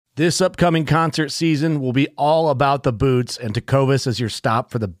This upcoming concert season will be all about the boots, and Tecovas is your stop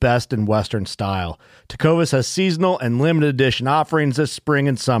for the best in Western style. Tecovas has seasonal and limited edition offerings this spring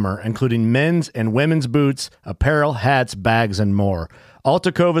and summer, including men's and women's boots, apparel, hats, bags, and more. All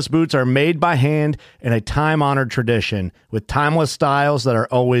Tecovas boots are made by hand in a time-honored tradition with timeless styles that are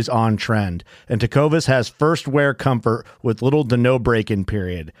always on trend. And Tecovas has first wear comfort with little to no break-in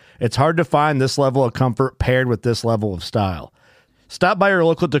period. It's hard to find this level of comfort paired with this level of style. Stop by your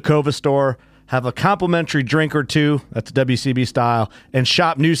local Tecovas store, have a complimentary drink or two, that's WCB style, and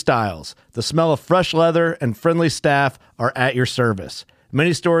shop new styles. The smell of fresh leather and friendly staff are at your service.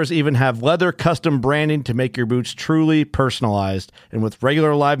 Many stores even have leather custom branding to make your boots truly personalized. And with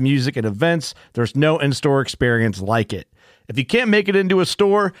regular live music and events, there's no in-store experience like it. If you can't make it into a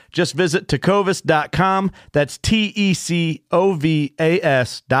store, just visit tecovas.com. That's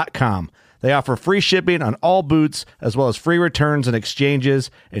TECOVAS.com. They offer free shipping on all boots, as well as free returns and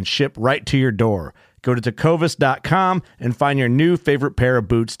exchanges, and ship right to your door. Go to tecovas.com and find your new favorite pair of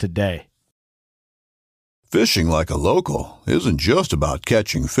boots today. Fishing like a local isn't just about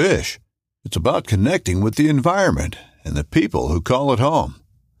catching fish. It's about connecting with the environment and the people who call it home.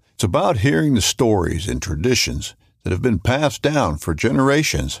 It's about hearing the stories and traditions that have been passed down for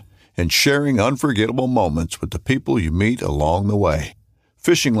generations and sharing unforgettable moments with the people you meet along the way.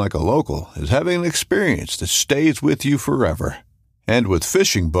 Fishing like a local is having an experience that stays with you forever. And with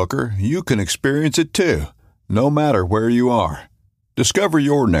Fishing Booker, you can experience it too, no matter where you are. Discover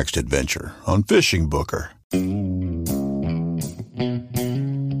your next adventure on Fishing Booker.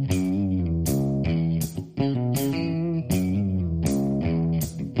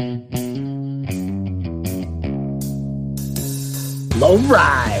 All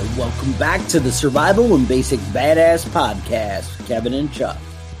right, welcome back to the Survival and Basic Badass Podcast, Kevin and Chuck.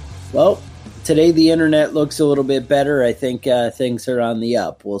 Well, today the internet looks a little bit better. I think things are on the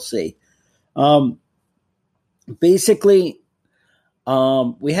up. We'll see. Basically,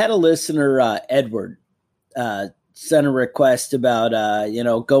 we had a listener, Edward, sent a request about,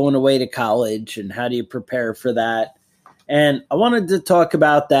 going away to college and how do you prepare for that. And I wanted to talk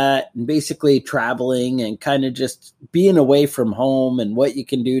about that and basically traveling and kind of just being away from home and what you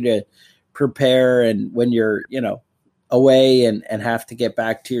can do to prepare. And when you're, away and have to get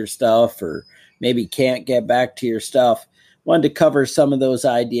back to your stuff or maybe can't get back to your stuff, wanted to cover some of those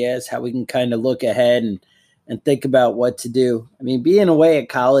ideas, how we can kind of look ahead and think about what to do. I mean, being away at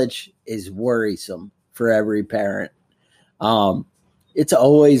college is worrisome for every parent. It's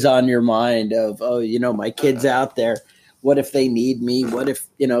always on your mind of, my kid's out there. What if they need me? What if,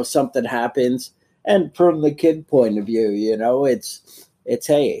 something happens? And from the kid point of view, it's,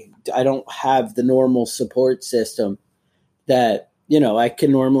 hey, I don't have the normal support system that, I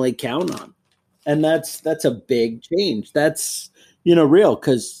can normally count on. And that's a big change. That's, real.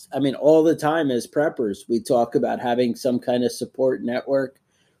 Cause all the time as preppers, we talk about having some kind of support network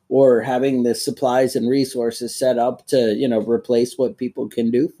or having the supplies and resources set up to, replace what people can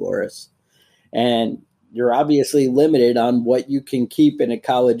do for us. And you're obviously limited on what you can keep in a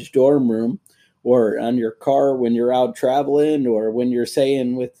college dorm room or on your car when you're out traveling or when you're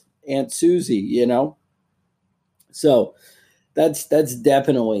staying with Aunt Susie, So that's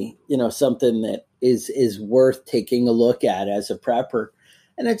definitely, something that is worth taking a look at as a prepper.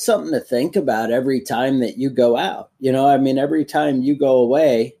 And it's something to think about every time that you go out. Every time you go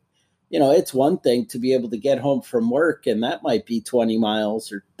away, it's one thing to be able to get home from work, and that might be 20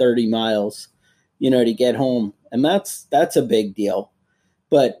 miles or 30 miles. To get home. And that's a big deal.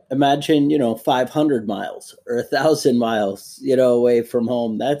 But imagine, 500 miles or 1,000 miles, away from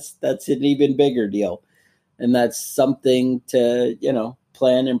home. That's an even bigger deal. And that's something to,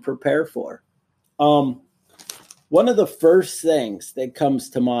 plan and prepare for. One of the first things that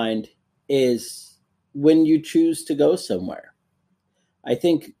comes to mind is when you choose to go somewhere. I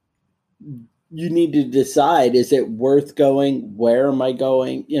think you need to decide, is it worth going? Where am I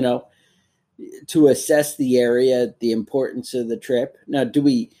going? To assess the area, the importance of the trip. Now, do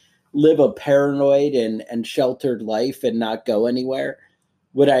we live a paranoid and sheltered life and not go anywhere?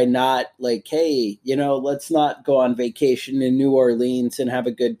 Would I not hey, let's not go on vacation in New Orleans and have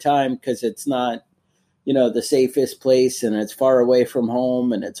a good time because it's not, the safest place and it's far away from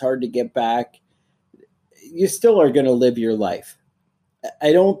home and it's hard to get back. You still are going to live your life.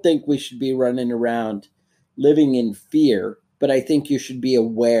 I don't think we should be running around living in fear, but I think you should be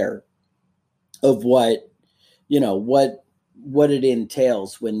aware of what it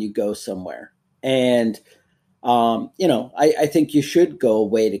entails when you go somewhere. And, I think you should go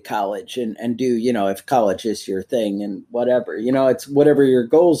away to college and do, if college is your thing and whatever, it's whatever your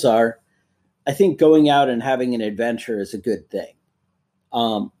goals are. I think going out and having an adventure is a good thing.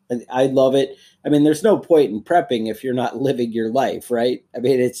 I love it. I mean, there's no point in prepping if you're not living your life, right? I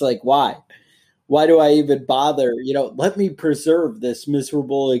mean, it's like, why? Why do I even bother? Let me preserve this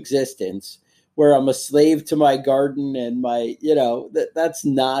miserable existence where I'm a slave to my garden and that's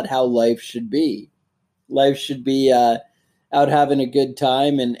not how life should be. Life should be out having a good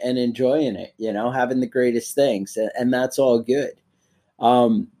time and enjoying it, having the greatest things. And that's all good.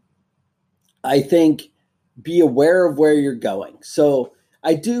 I think be aware of where you're going. So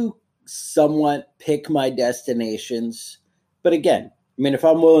I do somewhat pick my destinations. But again, I mean, if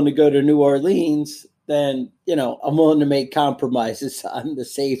I'm willing to go to New Orleans, then, I'm willing to make compromises on the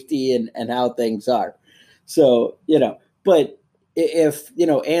safety and how things are. So, but if,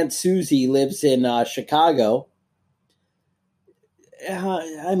 Aunt Susie lives in Chicago,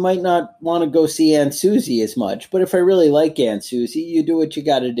 I might not want to go see Aunt Susie as much. But if I really like Aunt Susie, you do what you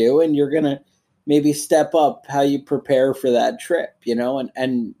got to do, and you're going to maybe step up how you prepare for that trip,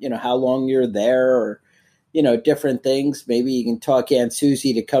 and how long you're there, or, different things. Maybe you can talk Aunt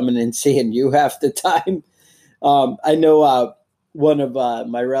Susie to coming and seeing you half the time. I know one of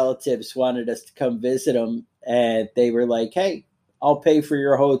my relatives wanted us to come visit them, and they were like, hey, I'll pay for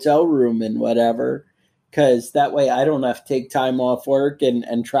your hotel room and whatever, because that way I don't have to take time off work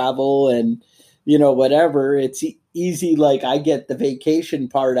and travel and, whatever. It's easy. Like, I get the vacation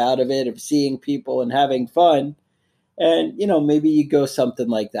part out of it, of seeing people and having fun. And, maybe you go something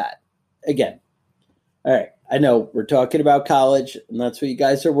like that. Again, all right, I know we're talking about college, and that's what you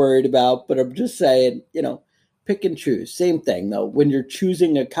guys are worried about, but I'm just saying, pick and choose. Same thing, though. When you're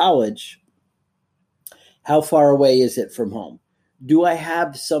choosing a college, how far away is it from home? Do I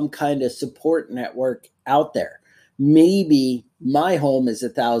have some kind of support network out there? Maybe my home is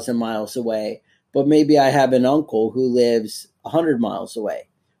 1,000 miles away, but maybe I have an uncle who lives 100 miles away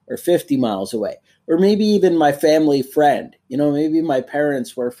or 50 miles away, or maybe even my family friend. Maybe my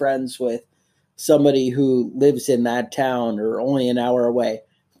parents were friends with somebody who lives in that town or only an hour away.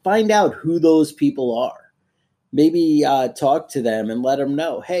 Find out who those people are. Maybe talk to them and let them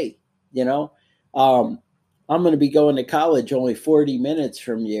know, hey, I'm going to be going to college only 40 minutes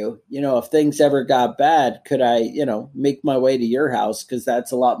from you. If things ever got bad, could I, make my way to your house? Because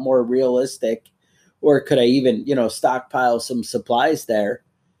that's a lot more realistic. Or could I even, stockpile some supplies there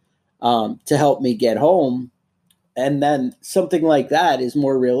to help me get home? And then something like that is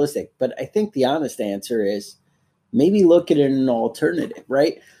more realistic. But I think the honest answer is maybe look at it in an alternative,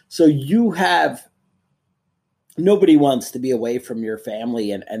 right? So nobody wants to be away from your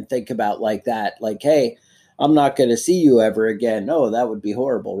family and think about like that. Like, hey, I'm not going to see you ever again. No, that would be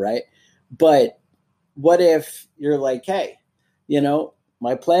horrible, right? But what if you're like, hey,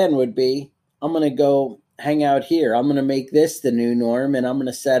 my plan would be I'm going to go hang out here. I'm going to make this the new norm, and I'm going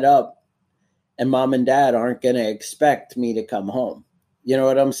to set up, and mom and dad aren't going to expect me to come home. You know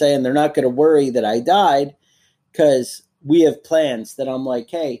what I'm saying? They're not going to worry that I died, because we have plans that I'm like,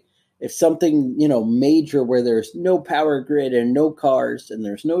 hey, if something, major where there's no power grid and no cars and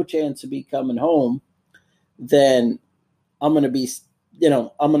there's no chance of me coming home, then I'm going to be,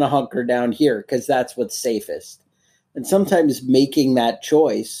 I'm going to hunker down here because that's what's safest. And sometimes making that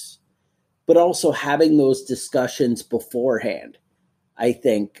choice, but also having those discussions beforehand, I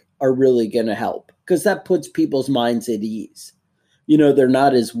think are really going to help, because that puts people's minds at ease. They're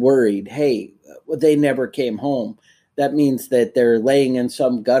not as worried. Hey, they never came home. That means that they're laying in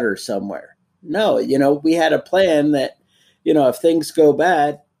some gutter somewhere. No, we had a plan that, if things go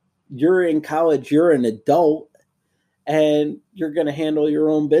bad, you're in college, you're an adult, and you're going to handle your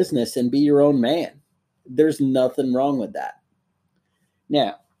own business and be your own man. There's nothing wrong with that.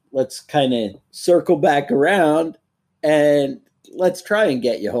 Now, let's kind of circle back around and let's try and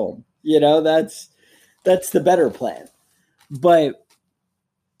get you home. That's the better plan. But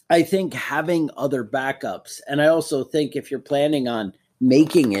I think having other backups, and I also think if you're planning on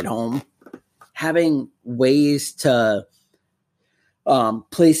making it home, having ways to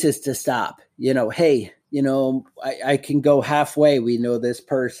places to stop, hey, I can go halfway. We know this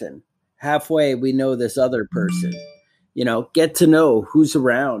person. Halfway, we know this other person. Get to know who's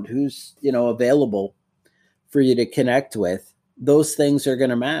around, who's, available for you to connect with. Those things are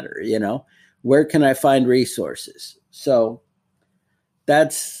going to matter. Where can I find resources? So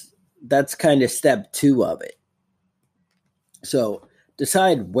that's kind of step 2 of it. So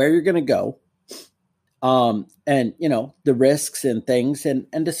decide where you're going to go. And, the risks and things,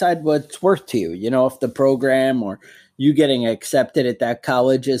 and decide what's worth to you. If the program or you getting accepted at that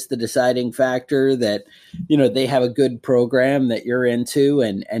college is the deciding factor, that, they have a good program that you're into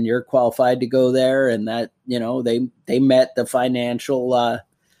and you're qualified to go there, and that, they met the financial,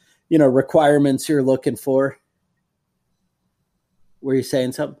 requirements you're looking for. Were you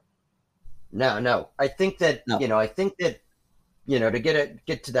saying something? No. I think that, No. To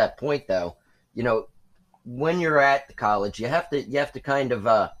get to that point though, when you're at the college, you have to kind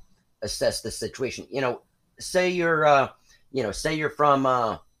of assess the situation. Say you're from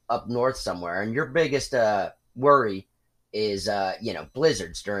up north somewhere, and your biggest worry is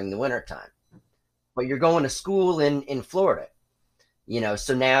blizzards during the wintertime. But you're going to school in Florida,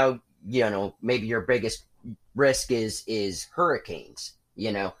 so now maybe your biggest risk is hurricanes.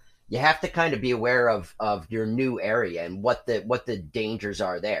 You have to kind of be aware of your new area and what the dangers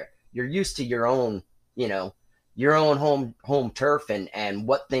are there. You're used to your own home turf and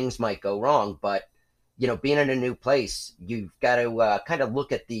what things might go wrong, but being in a new place, you've got to kind of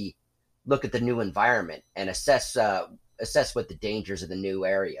look at the new environment and assess what the dangers of the new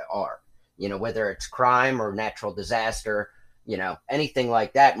area are. Whether it's crime or natural disaster, anything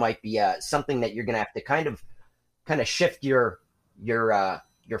like that might be something that you're going to have to kind of shift your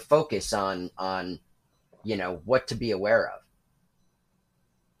focus on what to be aware of.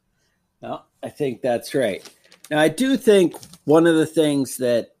 No, I think that's right. Now, I do think one of the things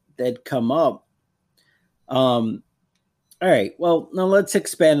that come up. All right. Well, now let's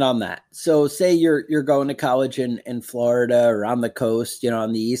expand on that. So, say you're going to college in Florida or on the coast,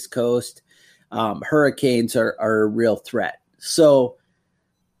 on the East Coast. Hurricanes are a real threat. So,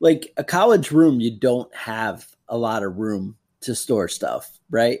 like a college room, you don't have a lot of room to store stuff,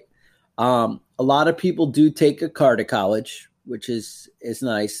 right? A lot of people do take a car to college, which is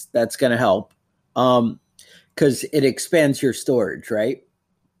nice. That's going to help because it expands your storage, right?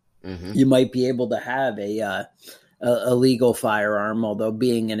 Mm-hmm. You might be able to have a legal firearm, although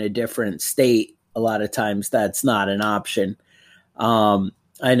being in a different state, a lot of times that's not an option.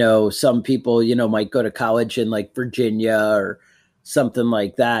 I know some people, might go to college in like Virginia or something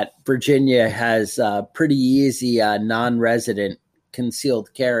like that. Virginia has pretty easy non-resident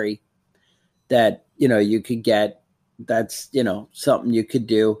concealed carry that, you could get. That's, something you could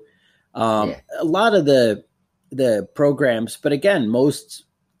do. A lot of the programs, but again, most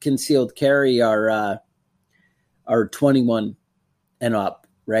concealed carry are 21 and up.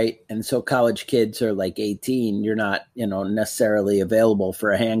 Right. And so college kids are like 18. You're not, necessarily available for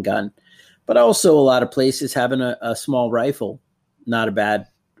a handgun, but also a lot of places having a small rifle, not a bad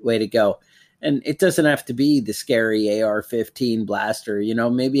way to go. And it doesn't have to be the scary AR-15 blaster,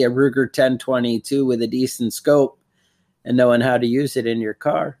 maybe a Ruger 1022 with a decent scope and knowing how to use it in your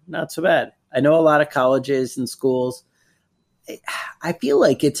car. Not so bad. I know a lot of colleges and schools. I feel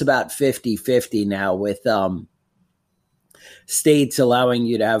like it's about 50-50 now with, states allowing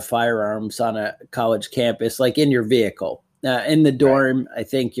you to have firearms on a college campus, like in your vehicle. In the dorm, right. I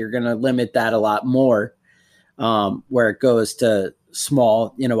think you're going to limit that a lot more, where it goes to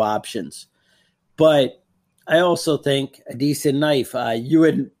small, options. But I also think a decent knife. You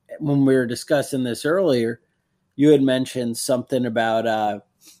had, when we were discussing this earlier, you had mentioned something about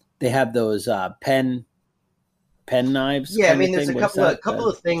they have those pen knives. Yeah, I mean, there's a couple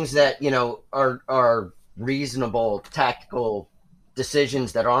of things that are reasonable tactical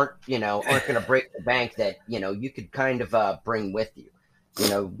decisions that aren't going to break the bank that you could kind of bring with you.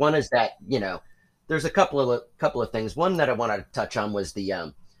 One is that there's a couple of things. One that I wanted to touch on was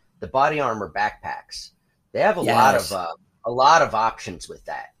the body armor backpacks. They have a lot of options with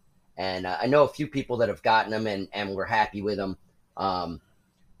that, and I know a few people that have gotten them and were happy with them.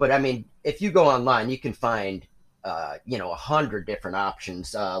 But I mean, if you go online, you can find 100 different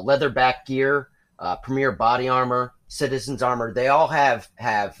options. Leatherback gear. Premier Body Armor, Citizens Armor, they all have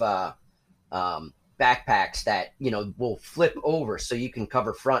backpacks that will flip over so you can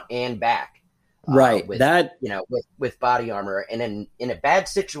cover front and back. Right. With body armor, and in a bad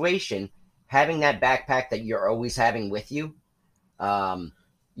situation, having that backpack that you're always having with you,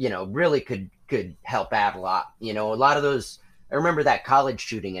 really could help out a lot. A lot of those. I remember that college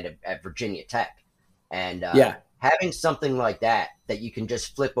shooting at Virginia Tech, and having something like that you can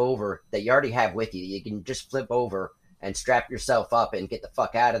just flip over, that you already have with you. You can just flip over and strap yourself up and get the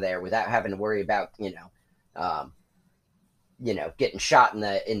fuck out of there without having to worry about, getting shot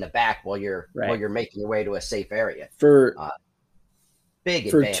in the back while you're making your way to a safe area. For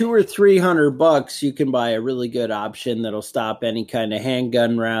big for advantage. $200 or $300, you can buy a really good option that'll stop any kind of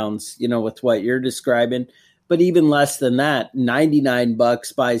handgun rounds, with what you're describing. But even less than that,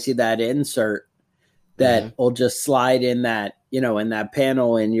 $99 buys you that insert that will just slide in that, in that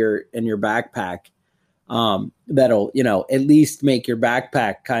panel in your backpack. That'll, at least make your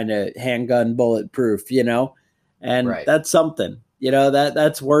backpack kind of handgun bulletproof, and that's something,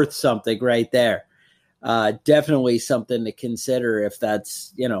 that's worth something right there. Definitely something to consider if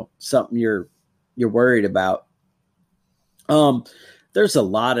that's, something you're worried about. Um, there's a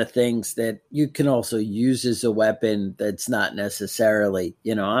lot of things that you can also use as a weapon that's not necessarily,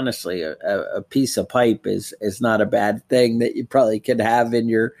 honestly, a piece of pipe is not a bad thing that you probably could have in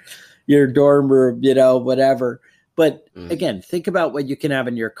your dorm room, whatever. But again, think about what you can have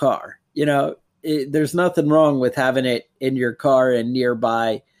in your car. There's nothing wrong with having it in your car and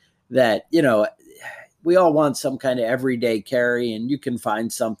nearby that, we all want some kind of everyday carry, and you can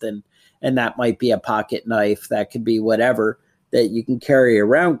find something, and that might be a pocket knife, that could be whatever that you can carry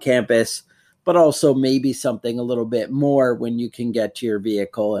around campus, but also maybe something a little bit more when you can get to your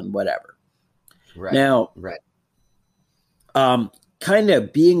vehicle and whatever. Right. Now, right. Kind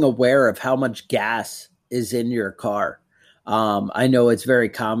of being aware of how much gas is in your car. I know it's very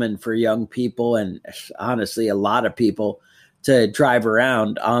common for young people, and honestly, a lot of people, to drive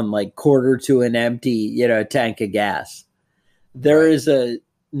around on like quarter to an empty, tank of gas. There is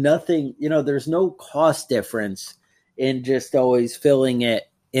nothing, there's no cost difference in just always filling it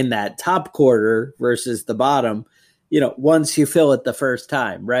in that top quarter versus the bottom, once you fill it the first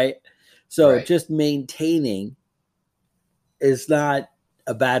time, right? So just maintaining is not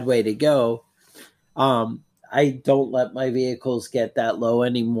a bad way to go. I don't let my vehicles get that low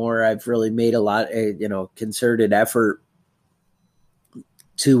anymore. I've really made a lot, concerted effort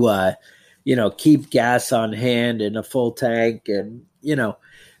to, keep gas on hand and a full tank, and,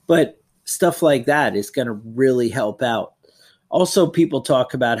 but stuff like that is going to really help out. Also, people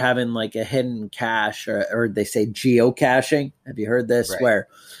talk about having like a hidden cache, or they say geocaching. Have you heard this? Right. Where,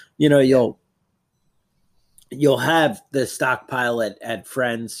 you'll have the stockpile at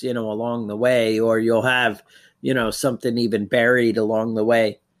friends, along the way, or you'll have, something even buried along the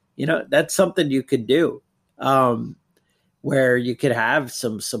way. That's something you could do, where you could have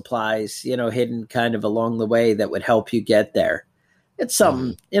some supplies, hidden kind of along the way that would help you get there. It's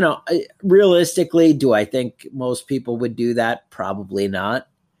something, realistically, do I think most people would do that? Probably not.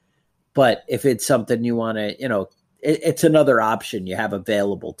 But if it's something you want to, it's another option you have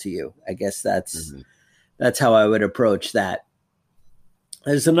available to you. I guess that's how I would approach that.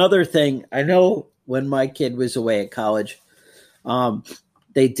 There's another thing. I know when my kid was away at college,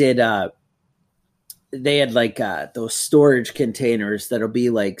 they had like those storage containers that'll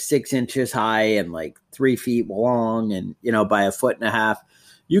be like 6 inches high and like 3 feet long, and by 1.5 feet.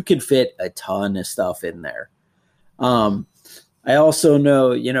 You could fit a ton of stuff in there. I also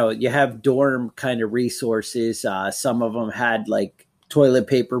know, you have dorm kind of resources. Some of them had like toilet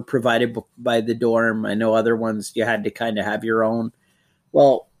paper provided by the dorm. I know other ones you had to kind of have your own.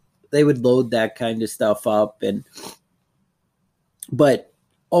 Well, they would load that kind of stuff up, but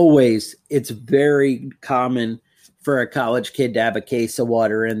always, it's very common for a college kid to have a case of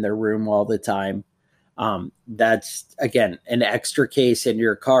water in their room all the time. That's, again, an extra case in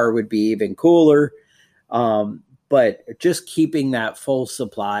your car would be even cooler. But just keeping that full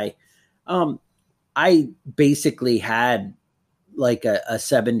supply. I basically had like a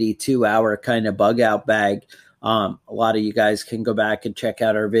 72-hour kind of bug out bag. A lot of you guys can go back and check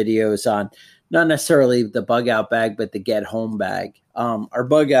out our videos on not necessarily the bug out bag, but the get home bag. Our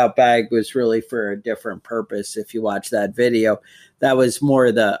bug out bag was really for a different purpose. If you watch that video, that was more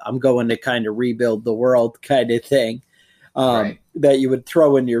I'm going to kind of rebuild the world kind of thing, that you would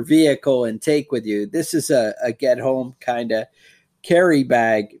throw in your vehicle and take with you. This is a get home kind of carry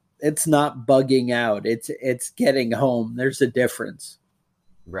bag. It's not bugging out. It's getting home. There's a difference.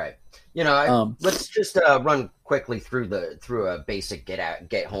 Right. Let's just run quickly through a basic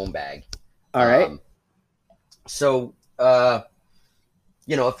get home bag. All right. So,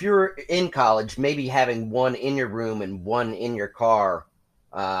 if you're in college, maybe having one in your room and one in your car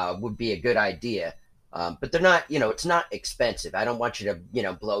would be a good idea. But they're not, it's not expensive. I don't want you to,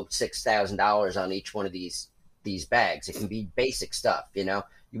 blow $6,000 on each one of these bags. It can be basic stuff. You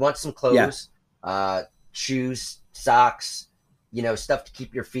want some clothes, shoes, socks, stuff to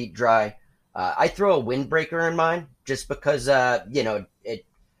keep your feet dry. I throw a windbreaker in mine just because, it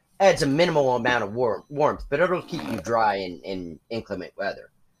adds a minimal amount of warmth, but it'll keep you dry in inclement weather.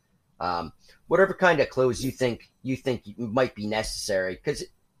 Whatever kind of clothes you think might be necessary, because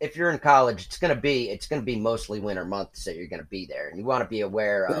if you're in college, it's gonna be mostly winter months that you're gonna be there, and you want to be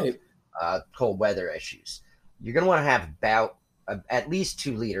aware of cold weather issues. You're gonna want to have about at least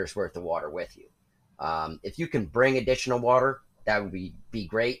 2 liters worth of water with you. If you can bring additional water, that would be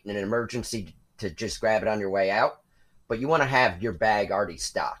great in an emergency to just grab it on your way out. But you want to have your bag already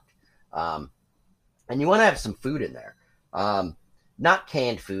stocked. And you want to have some food in there. Not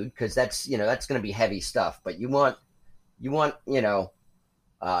canned food, because that's going to be heavy stuff, but you want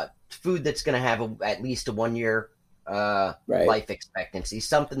food that's going to have at least a 1 year life expectancy,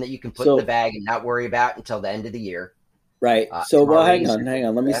 something that you can put in the bag and not worry about until the end of the year. Right. So, well, hang MREs.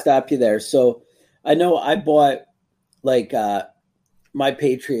 on. Let me stop you there. So, I know I bought like my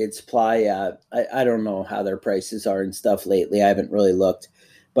Patriot Supply. I don't know how their prices are and stuff lately. I haven't really looked,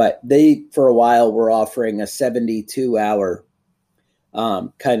 but they for a while were offering a 72-hour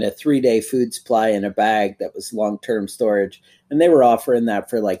kind of 3-day food supply in a bag that was long-term storage, and they were offering that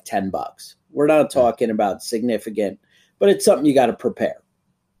for like $10. We're not talking about significant, but it's something you got to prepare.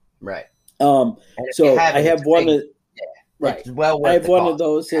 Right. So I have one of right. It's well worth I have the one cost. of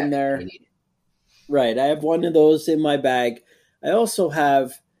those in Yeah, there. you need it. Right. I have one of those in my bag. I also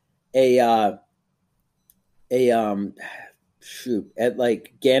have a shoot at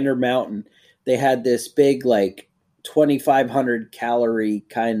like Gander Mountain. They had this big like 2,500 calorie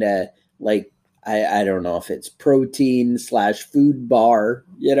kind of like I don't know if it's protein / food bar,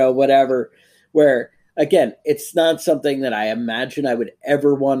 whatever. Where again, it's not something that I imagine I would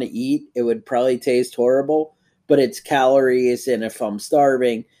ever want to eat. It would probably taste horrible, but it's calories, and if I'm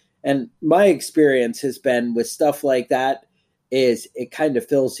starving. And my experience has been with stuff like that is it kind of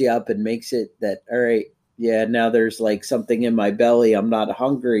fills you up and makes it that, all right, yeah, now there's like something in my belly. I'm not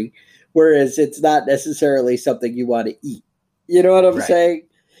hungry. Whereas it's not necessarily something you want to eat. You know what I'm saying?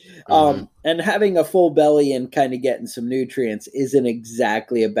 Mm-hmm. And having a full belly and kind of getting some nutrients isn't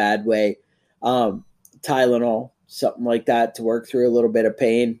exactly a bad way. Tylenol, something like that to work through a little bit of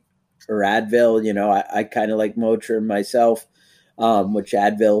pain, or Advil. I kind of like Motrin myself. Which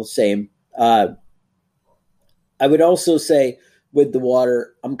Advil, same. I would also say with the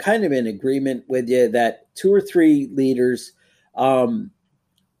water, I'm kind of in agreement with you that 2 or 3 liters. I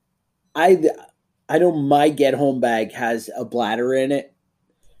know my get home bag has a bladder in it,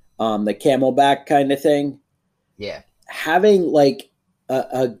 the Camelback kind of thing. Yeah. Having like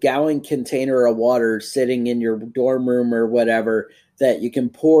a gallon container of water sitting in your dorm room or whatever that you can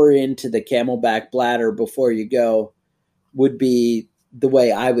pour into the Camelback bladder before you go would be the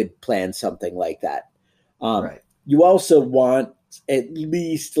way I would plan something like that. Right. You also want at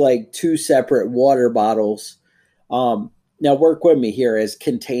least like 2 separate water bottles. Now work with me here as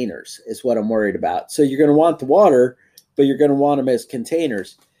containers is what I'm worried about. So you're going to want the water, but you're going to want them as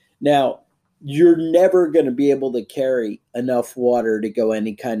containers. Now, you're never going to be able to carry enough water to go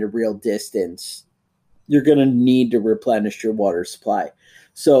any kind of real distance. You're going to need to replenish your water supply.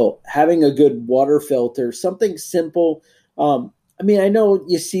 So having a good water filter, something simple. I know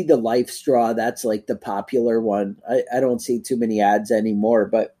you see the Life Straw. That's like the popular one. I don't see too many ads anymore,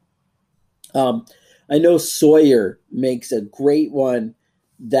 but I know Sawyer makes a great one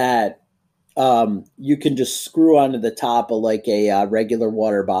that you can just screw onto the top of like a regular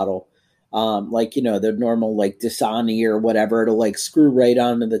water bottle. The normal like Dasani or whatever. It'll like screw right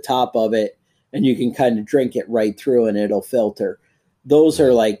onto the top of it, and you can kind of drink it right through and it'll filter. Those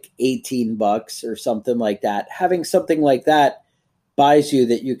are like $18 or something like that. Having something like that buys you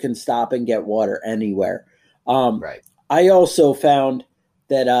that you can stop and get water anywhere. Right. I also found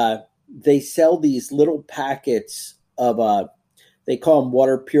that they sell these little packets of they call them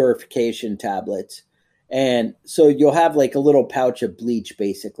water purification tablets. And so you'll have like a little pouch of bleach,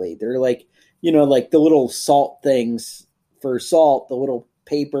 basically. They're like, like the little salt things for salt, the little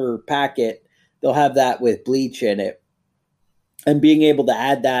paper packet, they'll have that with bleach in it. And being able to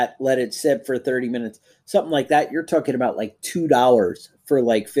add that, let it sit for 30 minutes, something like that, you're talking about like $2 for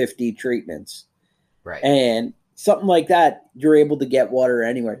like 50 treatments. Right. And something like that, you're able to get water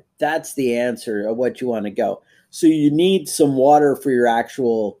anywhere. That's the answer of what you want to go. So you need some water for your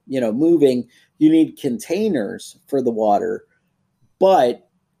actual, moving. You need containers for the water, but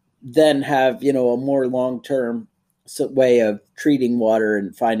then have, a more long-term way of treating water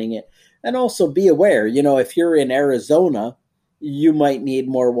and finding it. And also be aware, if you're in Arizona, you might need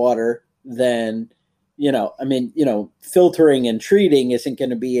more water than, filtering and treating isn't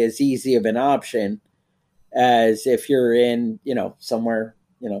going to be as easy of an option as if you're in, somewhere,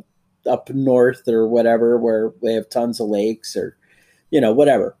 up north or whatever, where they have tons of lakes or,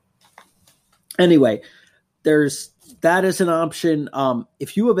 whatever. Anyway, that is an option.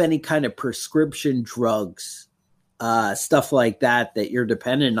 If you have any kind of prescription drugs, stuff like that you're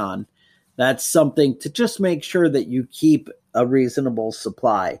dependent on, that's something to just make sure that you keep a reasonable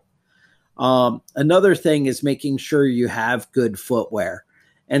supply. Another thing is making sure you have good footwear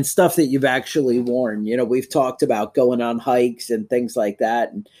and stuff that you've actually worn. We've talked about going on hikes and things like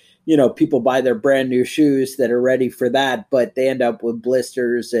that. And, people buy their brand new shoes that are ready for that, but they end up with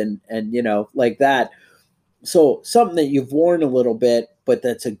blisters and like that. So something that you've worn a little bit, but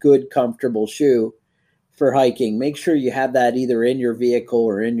that's a good, comfortable shoe for hiking. Make sure you have that either in your vehicle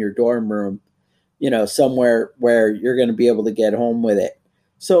or in your dorm room, somewhere where you're going to be able to get home with it.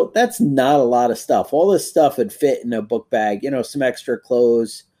 So that's not a lot of stuff. All this stuff would fit in a book bag, some extra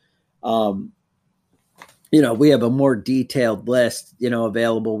clothes. We have a more detailed list,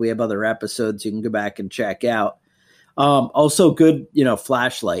 available. We have other episodes you can go back and check out. Also good,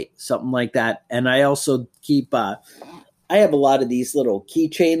 flashlight, something like that. And I also keep, I have a lot of these little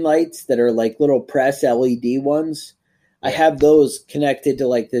keychain lights that are like little press LED ones. I have those connected to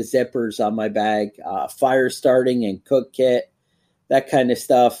like the zippers on my bag, fire starting and cook kit, that kind of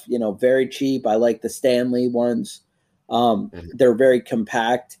stuff, very cheap. I like the Stanley ones. They're very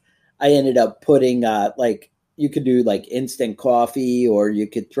compact. I ended up putting you could do like instant coffee, or you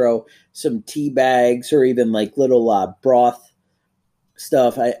could throw some tea bags, or even like little broth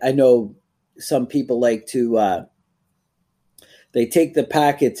stuff. I know some people like to they take the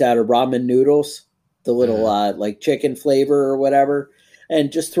packets out of ramen noodles, the little like chicken flavor or whatever,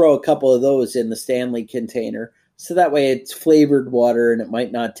 and just throw a couple of those in the Stanley container. So that way it's flavored water and it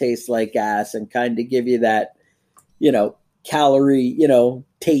might not taste like gas, and kind of give you that, calorie,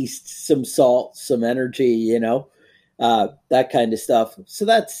 taste, some salt, some energy, that kind of stuff. So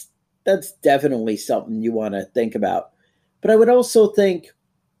that's definitely something you want to think about. But I would also think,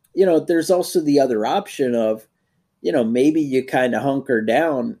 there's also the other option of, maybe you kind of hunker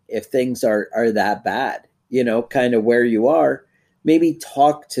down if things are that bad, kind of where you are. Maybe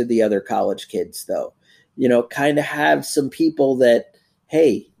talk to the other college kids, though, kind of have some people that,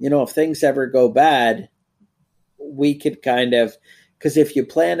 hey, if things ever go bad, we could kind of, because if you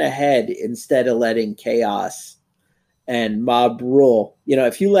plan ahead instead of letting chaos and mob rule,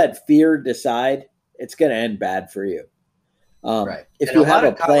 if you let fear decide, it's going to end bad for you. Right. If and you have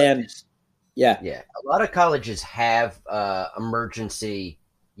a plan. Yeah. A lot of colleges have emergency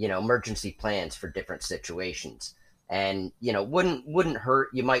plans for different situations. And, wouldn't hurt.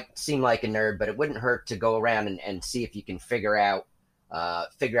 You might seem like a nerd, but it wouldn't hurt to go around and see if you can figure out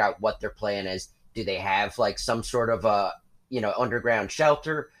what their plan is. Do they have like some sort of underground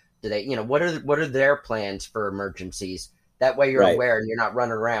shelter? Do they, what are their plans for emergencies? That way you're aware and you're not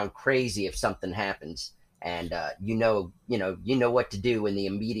running around crazy if something happens. And you know what to do in the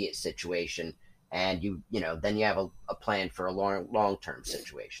immediate situation, and then you have a plan for a long-term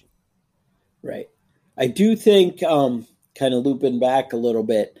situation. Right. I do think, kind of looping back a little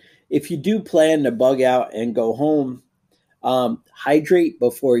bit, if you do plan to bug out and go home, hydrate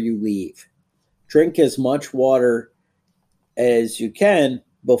before you leave. Drink as much water as you can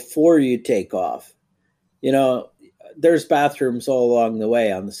before you take off. There's bathrooms all along the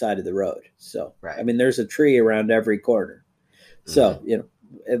way on the side of the road. So, I mean, there's a tree around every corner. So,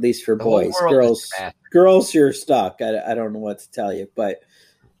 at least for boys, girls, you're stuck. I don't know what to tell you, but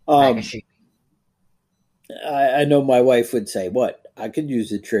I know my wife would say, what, I could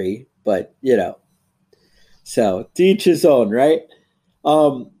use a tree, but so to each his own, right?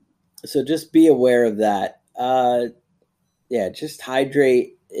 So just be aware of that. Just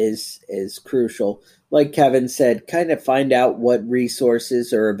hydrate is crucial. Like Kevin said, kind of find out what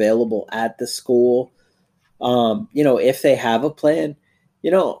resources are available at the school. If they have a plan,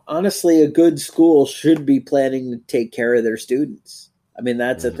 honestly, a good school should be planning to take care of their students. I mean,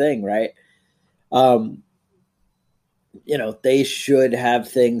 that's a thing, right? They should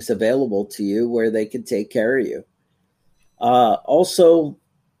have things available to you where they can take care of you. Also,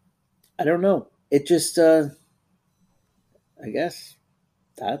 I don't know. It just, I guess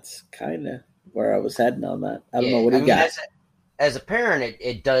that's kind of where I was heading on that. I don't know. What do you got? As a parent,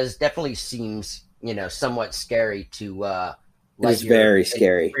 it does definitely seems, somewhat scary to, it's very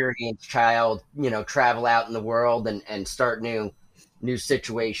scary. Experienced child, travel out in the world and start new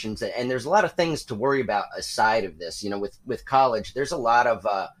situations. And there's a lot of things to worry about aside of this, with college. There's a lot of,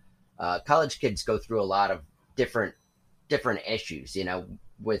 college kids go through a lot of different issues,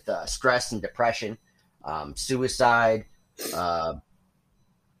 with stress and depression, suicide,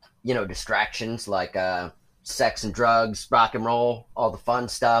 distractions like sex and drugs, rock and roll, all the fun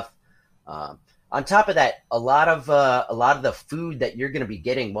stuff. On top of that, a lot of the food that you're going to be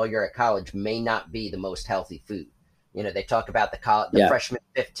getting while you're at college may not be the most healthy food. They talk about the freshman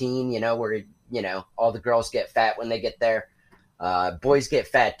 15, where all the girls get fat when they get there. Boys get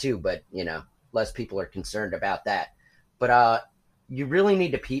fat too, but less people are concerned about that. But you really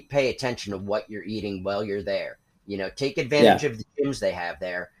need to pay attention to what you're eating while you're there. Take advantage of the gyms they have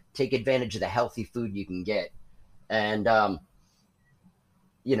there. Take advantage of the healthy food you can get. And,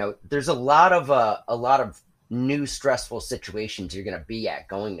 there's a lot of new stressful situations you're going to be at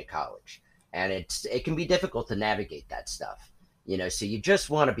going to college. And it can be difficult to navigate that stuff, so you just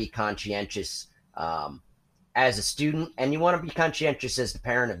want to be conscientious as a student, and you want to be conscientious as the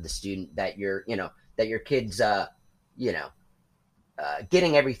parent of the student that your kids,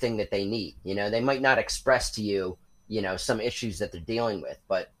 getting everything that they need. They might not express to you, some issues that they're dealing with,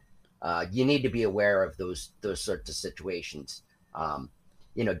 but you need to be aware of those sorts of situations.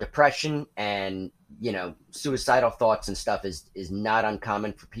 Depression and suicidal thoughts and stuff is not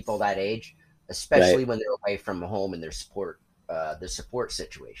uncommon for people that age, especially when they're away from home and their support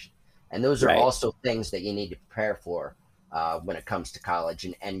situation. And those are also things that you need to prepare for when it comes to college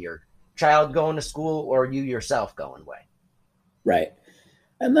and your child going to school or you yourself going away. Right.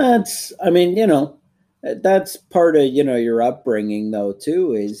 And that's part of, your upbringing though,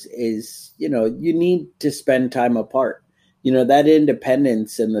 too, is, you need to spend time apart. That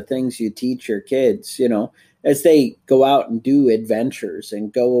independence and the things you teach your kids, as they go out and do adventures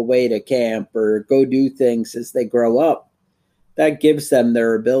and go away to camp or go do things as they grow up, that gives them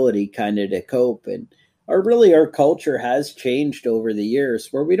their ability kind of to cope. And our culture has changed over the years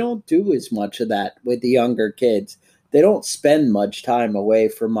where we don't do as much of that with the younger kids. They don't spend much time away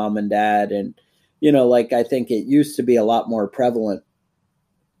from mom and dad. And, I think it used to be a lot more prevalent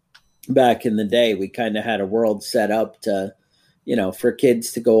back in the day. We kind of had a world set up to, for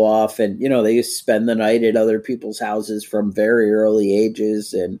kids to go off and, they used to spend the night at other people's houses from very early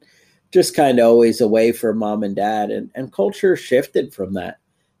ages and just kind of always away from mom and dad. And culture shifted from that.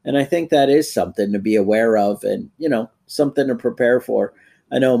 And I think that is something to be aware of and, something to prepare for.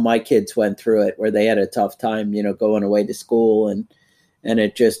 I know my kids went through it where they had a tough time, going away to school and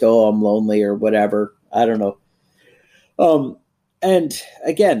it just, I'm lonely or whatever. I don't know. And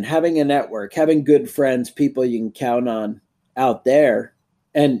again, having a network, having good friends, people you can count on out there.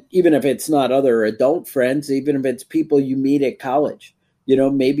 And even if it's not other adult friends, even if it's people you meet at college,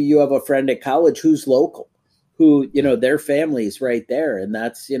 maybe you have a friend at college who's local, who, their family's right there. And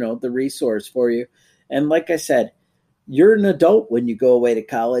that's, the resource for you. And like I said, you're an adult when you go away to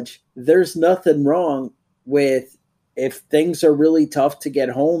college. There's nothing wrong with if things are really tough to get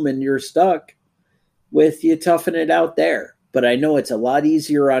home and you're stuck with you toughing it out there. But I know it's a lot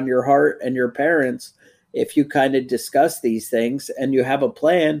easier on your heart and your parents if you kind of discuss these things and you have a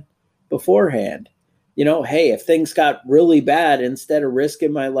plan beforehand. Hey, if things got really bad, instead of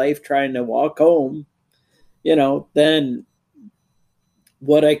risking my life trying to walk home, then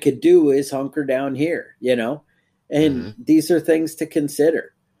what I could do is hunker down here, and these are things to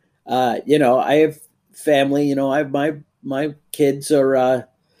consider. I have family, I have my kids are,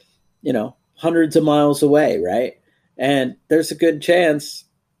 hundreds of miles away. Right. And there's a good chance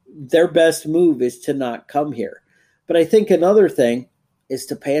their best move is to not come here. But I think another thing is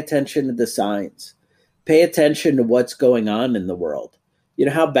to pay attention to the signs, pay attention to what's going on in the world.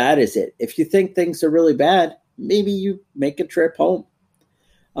 How bad is it? If you think things are really bad, maybe you make a trip home.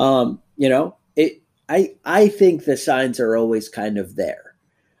 I think the signs are always kind of there.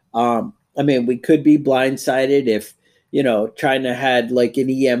 We could be blindsided if, China had like an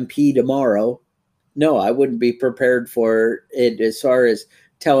EMP tomorrow. No, I wouldn't be prepared for it as far as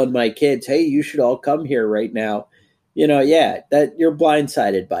telling my kids, hey, you should all come here right now. That you're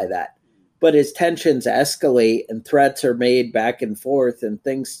blindsided by that. But as tensions escalate and threats are made back and forth and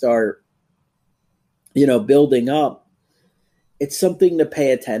things start, building up, it's something to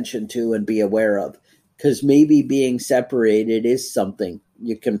pay attention to and be aware of, because maybe being separated is something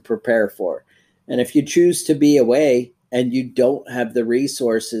you can prepare for. And if you choose to be away and you don't have the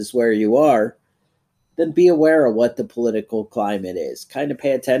resources where you are, then be aware of what the political climate is. Kind of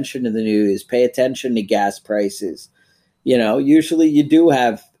pay attention to the news, pay attention to gas prices. Usually you do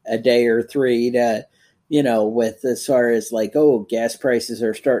have a day or three to, with as far as like, gas prices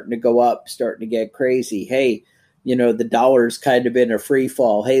are starting to go up, starting to get crazy. Hey, the dollar's kind of in a free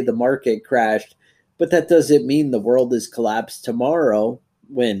fall. Hey, the market crashed. But that doesn't mean the world is collapsed tomorrow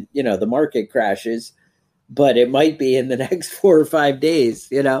when, the market crashes. But it might be in the next 4 or 5 days,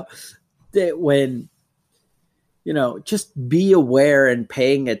 that when, just be aware and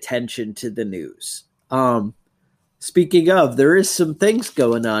paying attention to the news. Speaking of, there is some things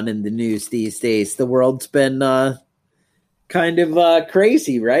going on in the news these days. The world's been kind of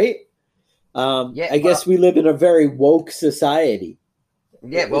crazy, right? I guess we live in a very woke society.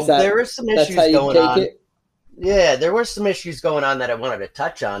 Yeah, well, there were some issues going on. Yeah, there were some issues going on that I wanted to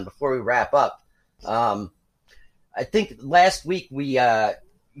touch on before we wrap up. I think last week we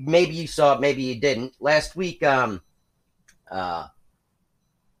maybe you saw it, maybe you didn't. Last week,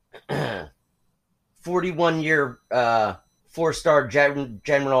 41-year 4-star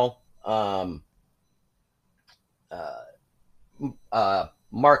general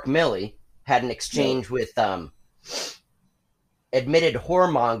Mark Milley had an exchange with admitted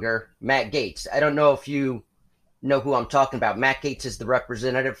whoremonger Matt Gaetz. I don't know if you know who I'm talking about. Matt Gaetz is the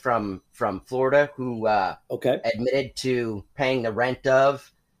representative from Florida who admitted to paying the rent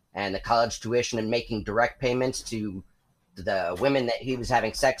of and the college tuition and making direct payments to the women that he was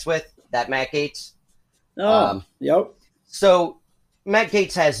having sex with. That Matt Gaetz. Yep. So Matt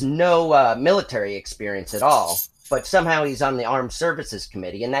Gaetz has no military experience at all, but somehow he's on the Armed Services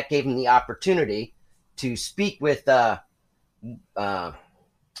Committee, and that gave him the opportunity to speak with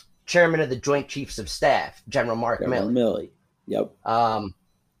Chairman of the Joint Chiefs of Staff, General Mark Milley. Yep.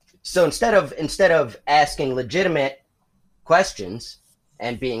 So instead of asking legitimate questions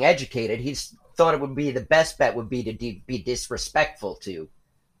and being educated, he thought it would be the best bet would be to be disrespectful to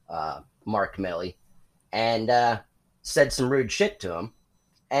Mark Milley, and said some rude shit to him.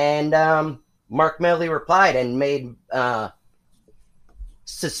 And Mark Milley replied and made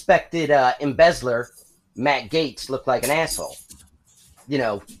suspected embezzler Matt Gaetz look like an asshole. You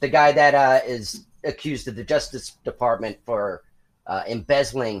know, the guy that is accused of the Justice Department for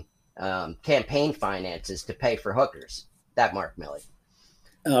embezzling campaign finances to pay for hookers. That Mark Milley.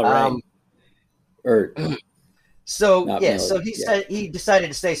 Oh, right. So Milley, said he decided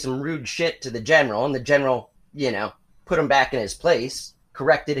to say some rude shit to the general, and the general, you know, put him back in his place,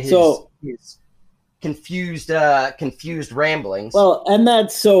 corrected his confused ramblings. Well, and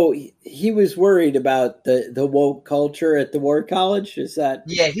that's so he was worried about the woke culture at the War College. Is that?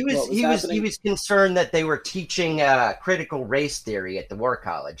 Yeah, he was concerned that they were teaching critical race theory at the War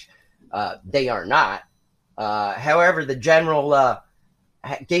College. They are not. However, the general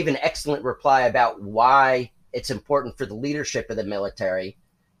gave an excellent reply about why it's important for the leadership of the military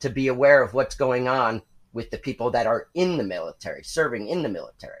to be aware of what's going on with the people that are in the military, serving in the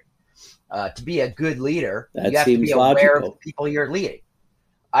military. To be a good leader, you have to be aware of the people you're leading.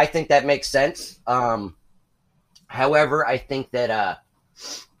 I think that makes sense. However, I think that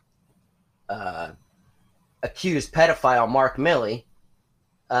accused pedophile Mark Milley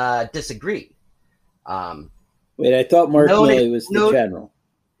disagreed. Wait, I thought Mark Milley was the general.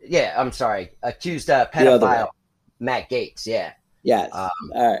 Yeah, I'm sorry. Accused pedophile Matt Gaetz. Yeah. Yes. All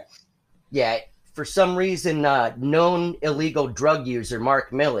right. Yeah. For some reason, known illegal drug user Mark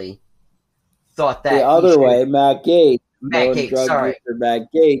Milley thought that the other way, Matt Gaetz. Matt Gaetz, sorry, Matt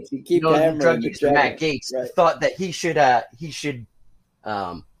Gaetz. You keep drug user Matt Gaetz thought that he should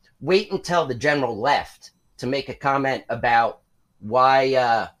wait until the general left to make a comment about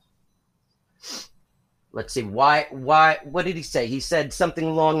why. Let's see, why? What did he say? He said something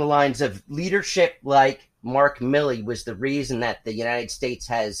along the lines of leadership like Mark Milley was the reason that the United States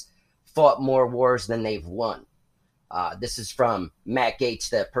has fought more wars than they've won. This is from Matt Gaetz,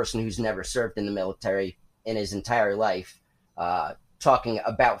 the person who's never served in the military in his entire life, talking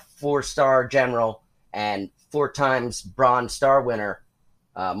about 4-star general and 4 times Bronze Star winner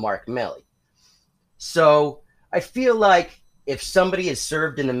Mark Milley. So I feel like if somebody has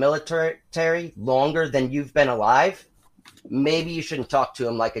served in the military longer than you've been alive, maybe you shouldn't talk to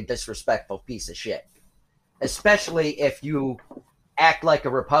him like a disrespectful piece of shit, especially if you act like a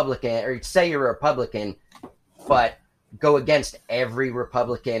Republican or say you're a Republican, but go against every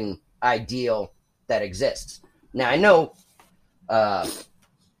Republican ideal that exists. Now, I know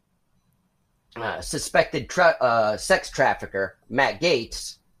suspected sex trafficker Matt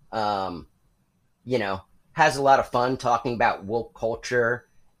Gaetz, has a lot of fun talking about woke culture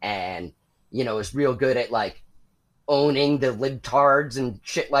and, is real good at like owning the libtards and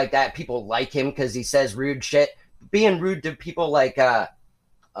shit like that. People like him because he says rude shit. Being rude to people like General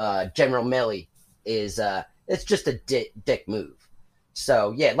Milley is it's just a dick move.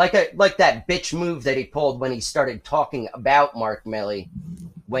 So yeah, like that bitch move that he pulled when he started talking about Mark Milley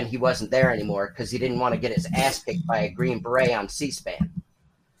when he wasn't there anymore because he didn't want to get his ass kicked by a Green Beret on C-SPAN.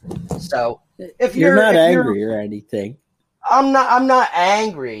 So if you're not angry or anything, I'm not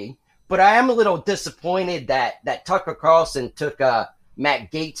angry, but I am a little disappointed that Tucker Carlson took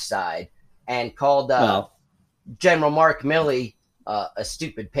Matt Gaetz' side and called General Mark Milley a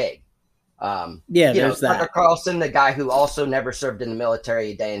stupid pig. There's Tucker that. Carlson, the guy who also never served in the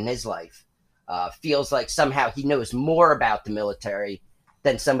military a day in his life, feels like somehow he knows more about the military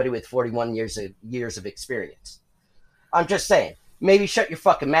than somebody with 41 years of experience. I'm just saying, maybe shut your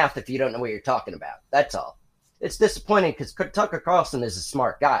fucking mouth if you don't know what you're talking about. That's all. It's disappointing because Tucker Carlson is a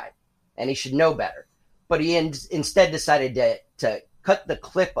smart guy, and he should know better. But he instead decided to cut the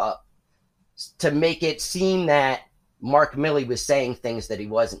clip up to make it seem that Mark Milley was saying things that he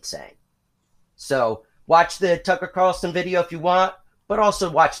wasn't saying. So watch the Tucker Carlson video if you want, but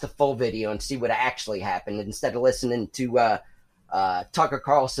also watch the full video and see what actually happened instead of listening to Tucker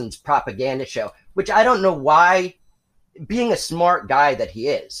Carlson's propaganda show, which I don't know why, being a smart guy that he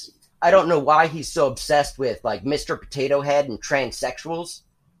is, I don't know why he's so obsessed with like Mr. Potato Head and transsexuals.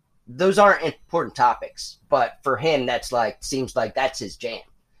 Those aren't important topics, but for him, that's like, seems like that's his jam.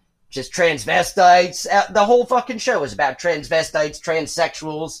 Just transvestites. The whole fucking show is about transvestites,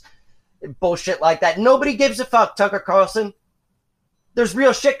 transsexuals, bullshit like that. Nobody gives a fuck, Tucker Carlson. There's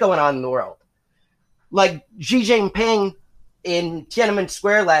real shit going on in the world. Like Xi Jinping in Tiananmen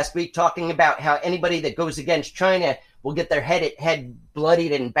Square last week talking about how anybody that goes against China will get their head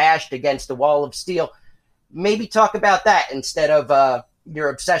bloodied and bashed against a wall of steel. Maybe talk about that instead of your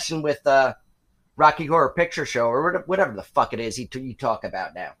obsession with Rocky Horror Picture Show or whatever the fuck it is you talk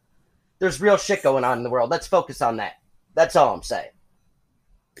about now. There's real shit going on in the world. Let's focus on that. That's all I'm saying.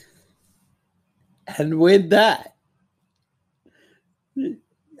 And with that,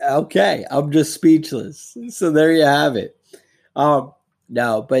 okay, I'm just speechless. So there you have it.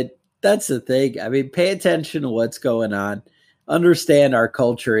 No, but that's the thing. I mean, pay attention to what's going on. Understand our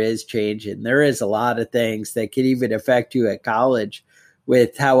culture is changing. There is a lot of things that could even affect you at college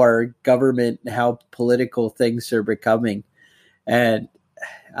with how our government and how political things are becoming. And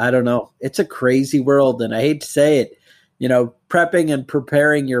I don't know. It's a crazy world. And I hate to say it, you know, prepping and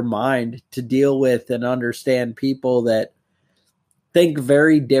preparing your mind to deal with and understand people that think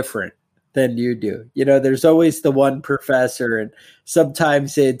very different than you do. You know, there's always the one professor, and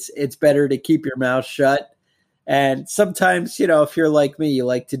sometimes it's better to keep your mouth shut. And sometimes, you know, if you're like me, you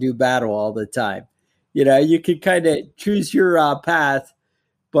like to do battle all the time. You know, you can kind of choose your path,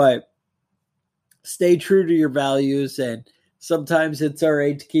 but stay true to your values. And sometimes it's all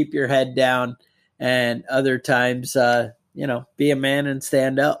right to keep your head down, and other times, you know, be a man and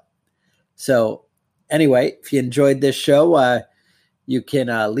stand up. So anyway, if you enjoyed this show, you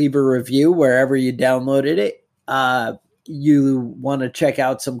can leave a review wherever you downloaded it. You want to check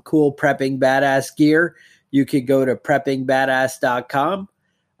out some cool Prepping Badass gear, you could go to preppingbadass.com.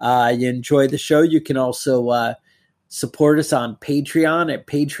 You enjoy the show, you can also support us on Patreon at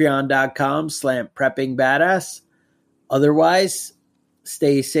patreon.com/preppingbadass. Otherwise,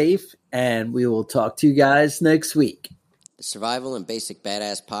 stay safe, and we will talk to you guys next week. The Survival and Basic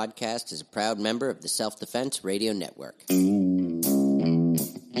Badass podcast is a proud member of the Self-Defense Radio Network.